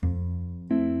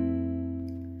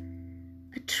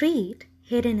treat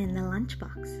hidden in the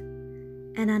lunchbox,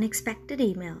 an unexpected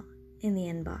email in the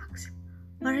inbox,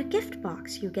 or a gift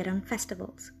box you get on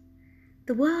festivals.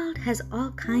 The world has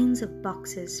all kinds of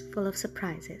boxes full of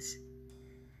surprises.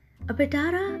 A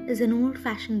pitara is an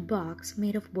old-fashioned box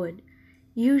made of wood,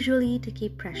 usually to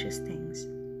keep precious things.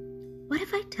 What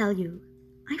if I tell you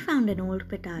I found an old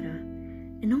pitara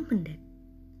and opened it?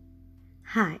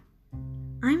 Hi,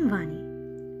 I'm Vani.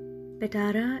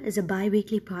 Pitara is a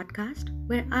bi-weekly podcast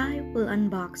where I will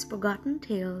unbox forgotten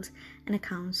tales and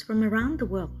accounts from around the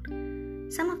world,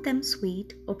 some of them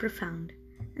sweet or profound,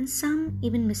 and some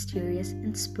even mysterious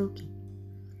and spooky.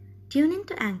 Tune in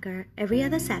to Anchor every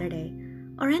other Saturday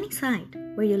or any site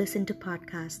where you listen to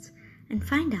podcasts and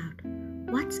find out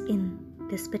what's in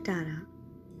this pitara.